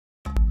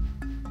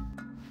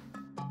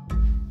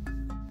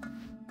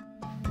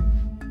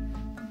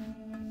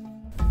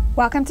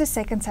Welcome to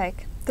Second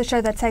Take, the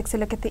show that takes a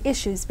look at the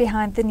issues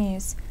behind the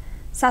news.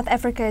 South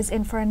Africa is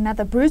in for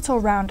another brutal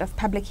round of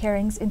public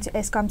hearings into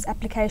Eskom's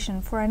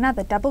application for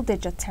another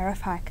double-digit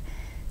tariff hike.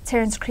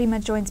 Terence Creamer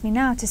joins me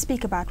now to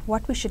speak about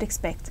what we should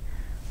expect.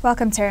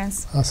 Welcome,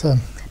 Terence. Hi, Sam.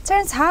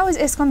 Terence, how is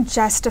Eskom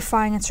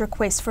justifying its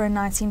request for a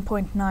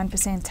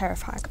 19.9%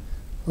 tariff hike?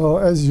 Well,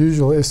 as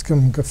usual,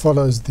 Eskom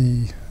follows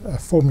the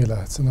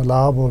formula. It's an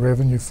allowable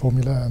revenue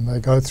formula, and they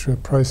go through a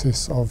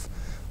process of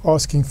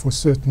asking for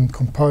certain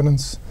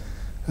components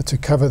to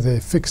cover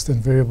their fixed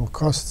and variable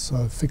costs,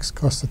 so fixed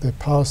costs at their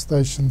power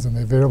stations and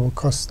their variable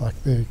costs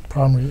like their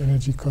primary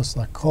energy costs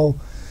like coal,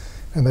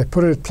 and they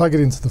plug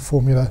it into the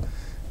formula,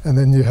 and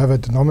then you have a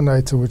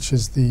denominator which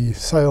is the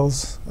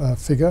sales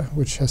figure,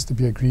 which has to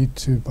be agreed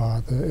to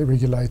by the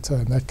regulator,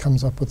 and that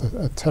comes up with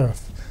a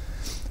tariff.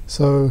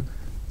 So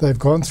they've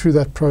gone through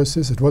that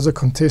process. It was a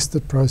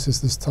contested process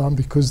this time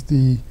because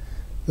the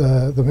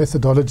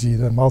methodology,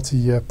 the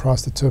multi-year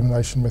price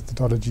determination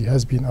methodology,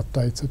 has been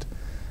updated.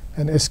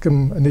 And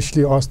Eskom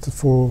initially asked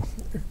for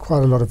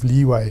quite a lot of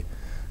leeway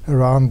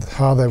around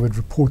how they would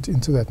report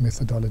into that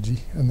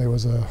methodology. And there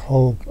was a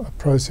whole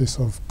process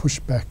of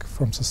pushback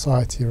from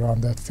society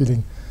around that,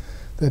 feeling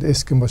that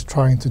Eskom was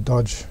trying to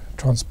dodge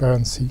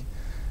transparency.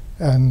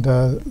 And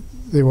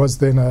there was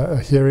then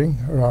a hearing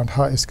around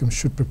how Eskom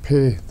should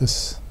prepare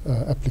this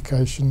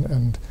application,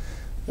 and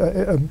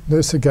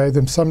NERSA gave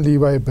them some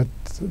leeway but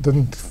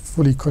didn't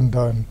fully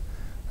condone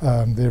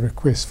their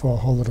request for a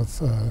whole lot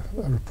of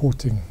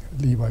reporting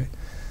leeway.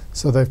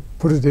 So they've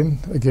put it in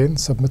again,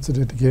 submitted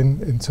it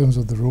again in terms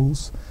of the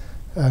rules,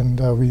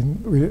 and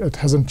it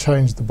hasn't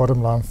changed the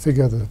bottom line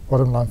figure. The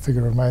bottom line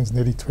figure remains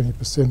nearly 20%,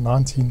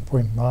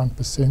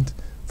 19.9%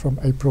 from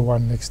April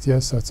 1 next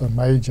year, so it's a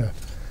major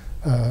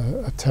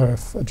a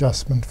tariff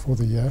adjustment for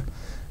the year.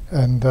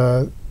 And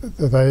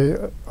they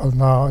are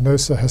now,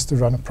 NERSA has to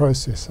run a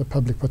process, a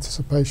public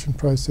participation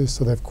process,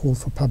 so they've called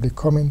for public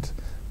comment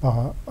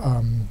by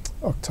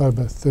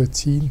October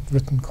 13,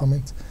 written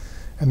comment.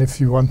 And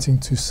if you're wanting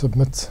to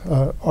submit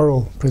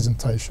oral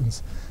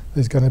presentations,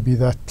 there's going to be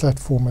that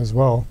platform as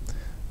well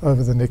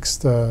over the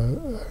next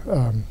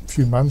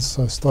few months,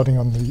 so starting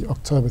on the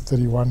October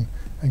 31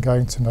 and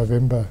going to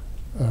November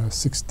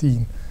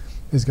 16,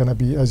 there's going to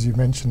be, as you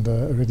mentioned,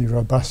 a really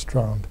robust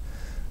round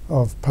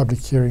of public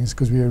hearings,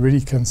 because we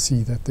already can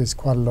see that there's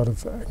quite a lot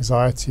of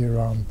anxiety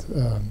around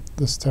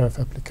this tariff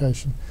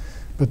application.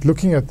 But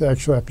looking at the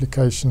actual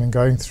application and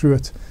going through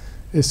it,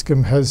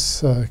 Eskom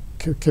has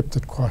kept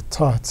it quite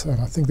tight, and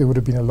I think there would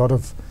have been a lot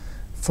of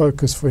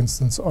focus, for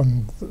instance,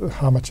 on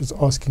how much it's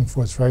asking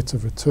for its rate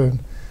of return,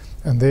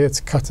 and there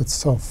it's cut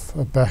itself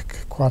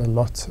back quite a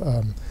lot.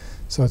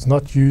 So it's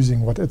not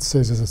using what it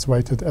says as its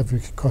weighted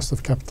average cost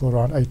of capital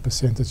around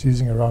 8%. It's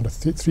using around a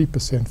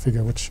 3%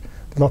 figure, which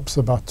lops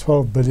about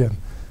 12 billion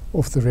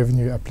off the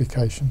revenue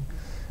application.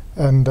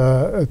 And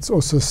it's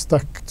also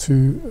stuck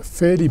to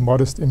fairly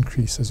modest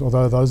increases,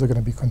 although those are going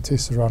to be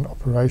contested around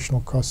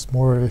operational costs,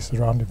 more or less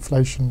around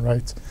inflation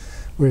rate,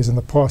 whereas in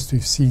the past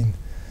we've seen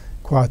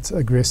quite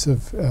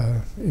aggressive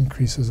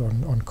increases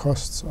on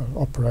costs, on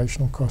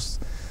operational costs.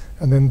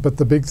 And then, but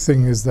the big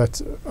thing is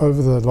that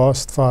over the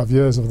last 5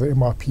 years of the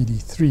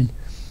MRPD3,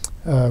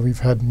 we've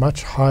had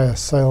much higher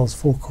sales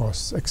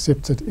forecasts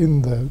accepted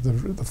in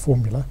the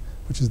formula,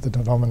 which is the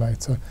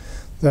denominator,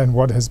 than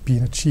what has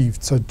been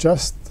achieved. So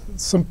just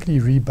simply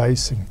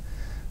rebasing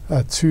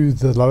to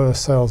the lower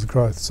sales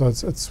growth. So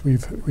we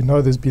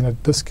know there's been a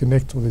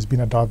disconnect, or there's been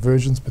a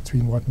divergence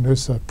between what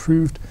NERSA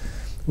approved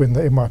when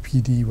the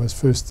MRPD was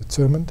first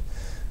determined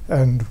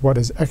and what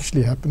has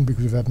actually happened,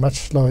 because we've had much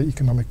slower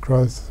economic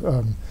growth.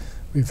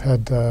 We've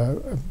had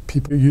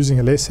people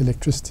using less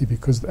electricity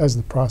because as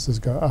the prices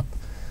go up,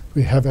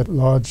 we have a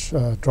large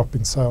drop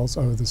in sales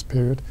over this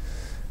period.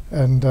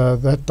 And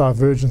that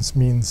divergence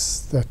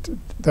means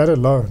that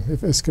alone,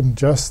 if Eskom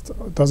just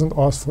doesn't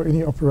ask for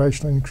any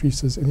operational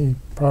increases, any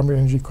primary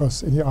energy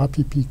costs, any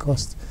IPP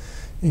cost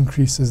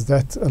increases,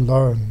 that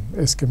alone,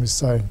 Eskom is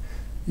saying,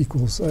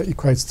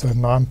 equates to a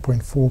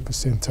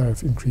 9.4%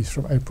 tariff increase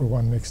from April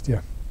 1 next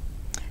year.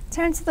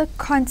 Terence, the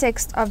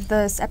context of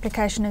this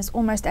application is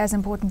almost as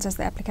important as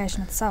the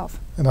application itself.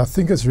 And I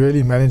think it's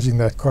really managing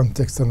that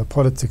context and the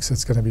politics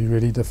that's going to be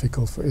really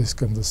difficult for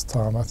Eskom this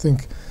time. I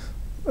think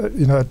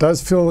it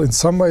does feel in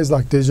some ways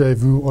like deja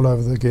vu all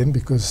over again,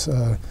 because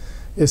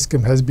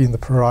Eskom has been the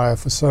pariah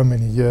for so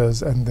many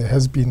years, and there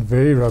has been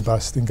very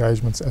robust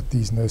engagements at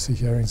these NERSA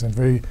hearings and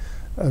very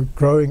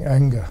growing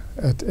anger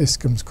at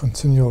Eskom's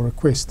continual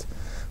request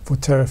for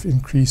tariff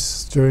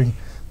increase during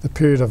the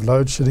period of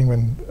load shedding,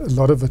 when a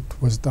lot of it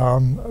was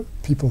down.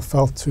 People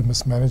felt to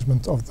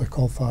mismanagement of the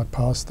coal-fired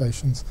power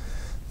stations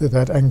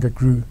that anger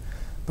grew.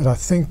 But I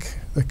think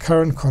the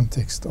current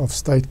context of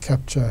state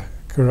capture,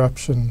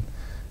 corruption,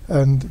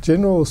 and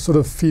general sort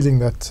of feeling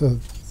that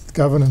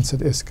governance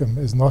at Eskom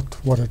is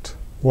not what it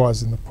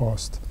was in the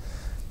past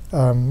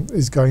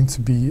is going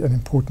to be an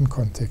important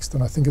context.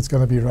 And I think it's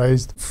going to be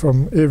raised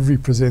from every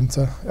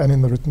presenter and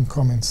in the written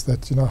comments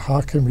that,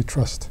 how can we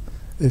trust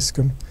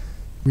Eskom?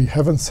 We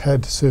haven't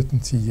had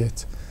certainty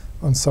yet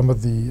on some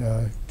of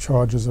the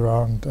charges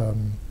around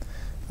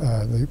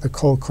the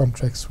coal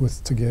contracts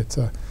with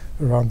Together,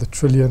 around the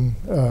Trillion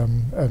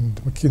and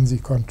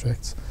McKinsey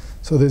contracts.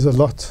 So there's a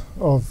lot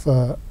of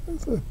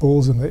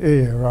balls in the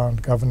air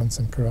around governance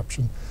and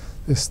corruption.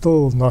 There's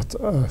still not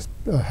a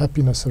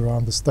happiness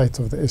around the state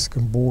of the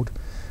Eskom board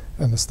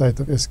and the state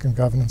of Eskom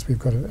governance. We've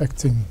got an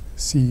acting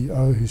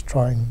CEO who's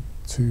trying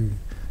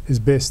his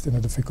best in a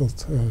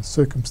difficult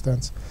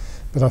circumstance.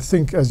 But I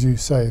think, as you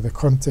say, the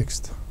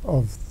context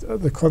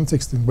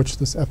in which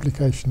this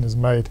application is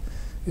made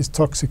is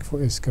toxic for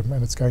Eskom,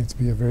 and it's going to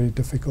be a very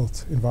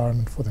difficult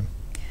environment for them.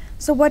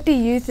 So what do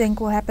you think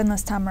will happen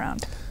this time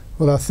around?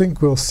 Well, I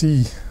think we'll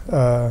see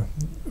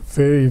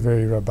very,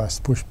 very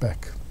robust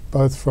pushback,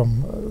 both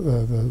from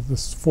the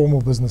formal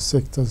business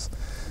sectors.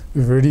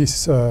 We've already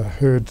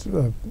heard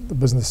the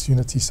Business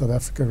Unity South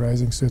Africa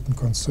raising certain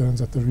concerns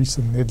at the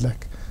recent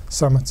NEDLAC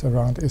summit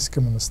around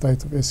Eskom and the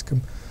state of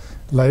Eskom.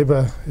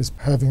 Labour is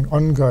having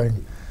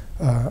ongoing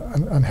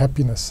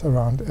unhappiness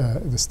around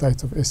the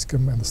state of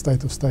Eskom and the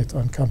state of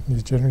state-owned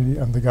companies generally,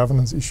 and the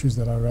governance issues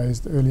that I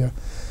raised earlier.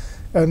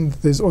 And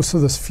there's also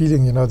this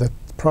feeling, that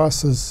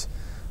prices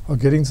are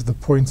getting to the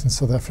point in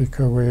South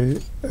Africa where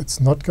it's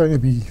not going to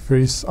be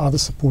either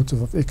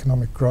supportive of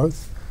economic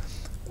growth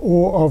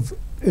or of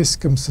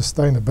Eskom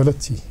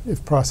sustainability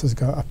if prices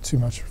go up too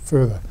much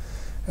further.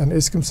 And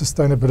Eskom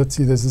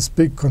sustainability, there's this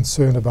big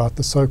concern about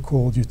the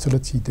so-called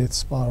utility death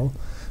spiral,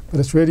 but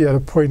it's really at a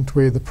point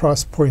where the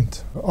price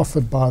point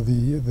offered by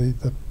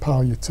the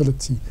power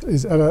utility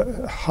is at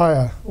a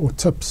higher or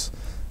tips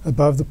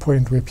above the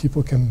point where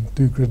people can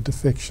do grid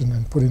defection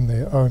and put in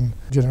their own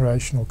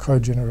generation or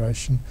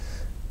cogeneration.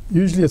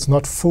 Usually it's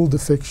not full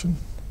defection,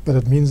 but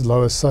it means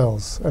lower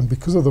sales. And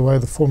because of the way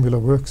the formula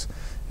works,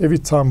 every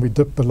time we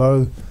dip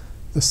below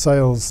the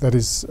sales that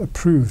is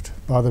approved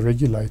by the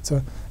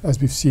regulator, as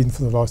we've seen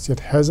for the last year, it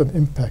has an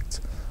impact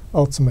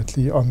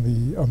ultimately on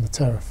the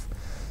tariff.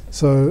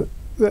 So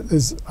that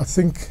is, I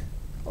think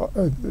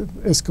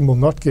Eskom will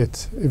not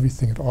get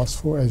everything it asks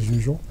for as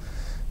usual.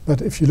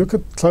 But if you look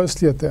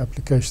closely at the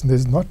application,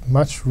 there's not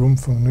much room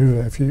for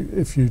manoeuvre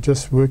if you're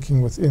just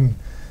working within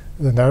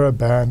the narrow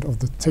band of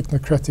the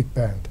technocratic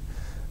band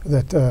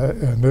that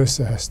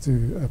NERSA has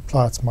to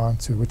apply its mind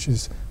to, which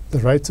is the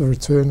rate of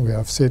return, where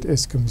I've said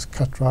Eskom's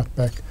cut right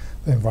back,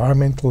 the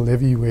environmental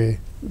levy, where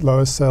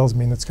lower sales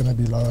mean it's going to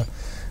be lower.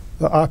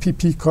 The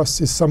IPP cost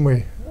is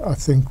somewhere, I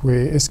think,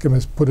 where Eskom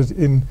has put it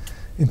in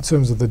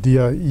terms of the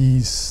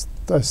DOE's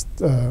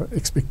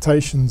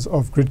expectations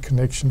of grid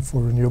connection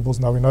for renewables.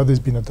 Now, we know there's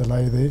been a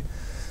delay there.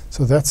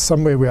 So that's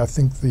somewhere where I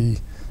think the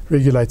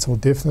regulator will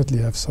definitely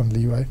have some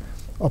leeway.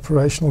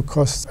 Operational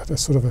costs at a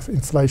sort of an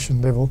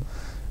inflation level.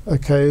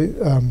 Okay,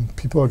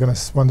 people are going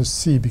to want to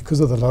see, because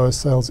of the lower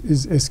sales,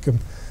 is Eskom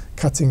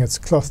cutting its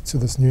cloth to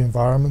this new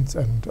environment,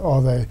 and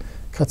are they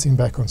cutting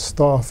back on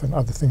staff and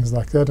other things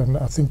like that? And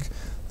I think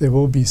there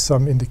will be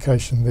some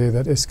indication there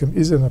that Eskom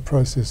is in a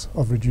process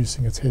of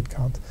reducing its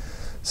headcount.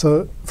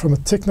 So from a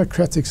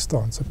technocratic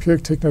stance, a pure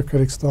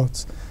technocratic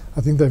stance,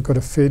 I think they've got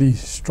a fairly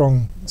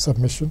strong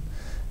submission,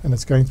 and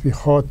it's going to be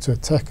hard to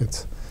attack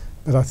it.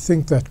 But I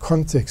think that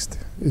context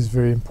is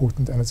very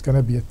important, and it's going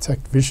to be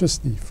attacked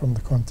viciously from the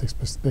context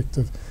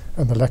perspective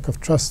and the lack of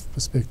trust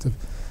perspective.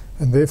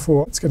 And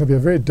therefore, it's going to be a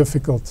very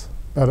difficult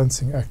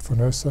balancing act for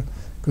NERSA,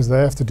 because they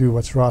have to do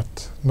what's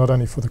right, not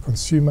only for the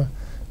consumer,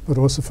 but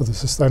also for the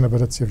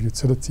sustainability of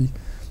utility.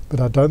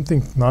 But I don't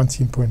think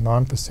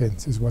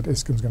 19.9% is what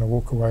Eskom's going to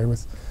walk away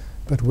with.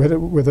 But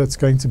whether it's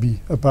going to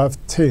be above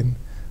 10,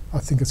 I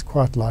think it's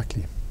quite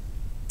likely.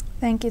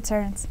 Thank you,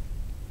 Terence.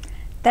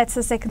 That's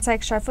the Second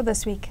Take show for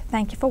this week.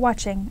 Thank you for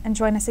watching, and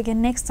join us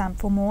again next time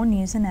for more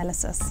news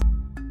analysis.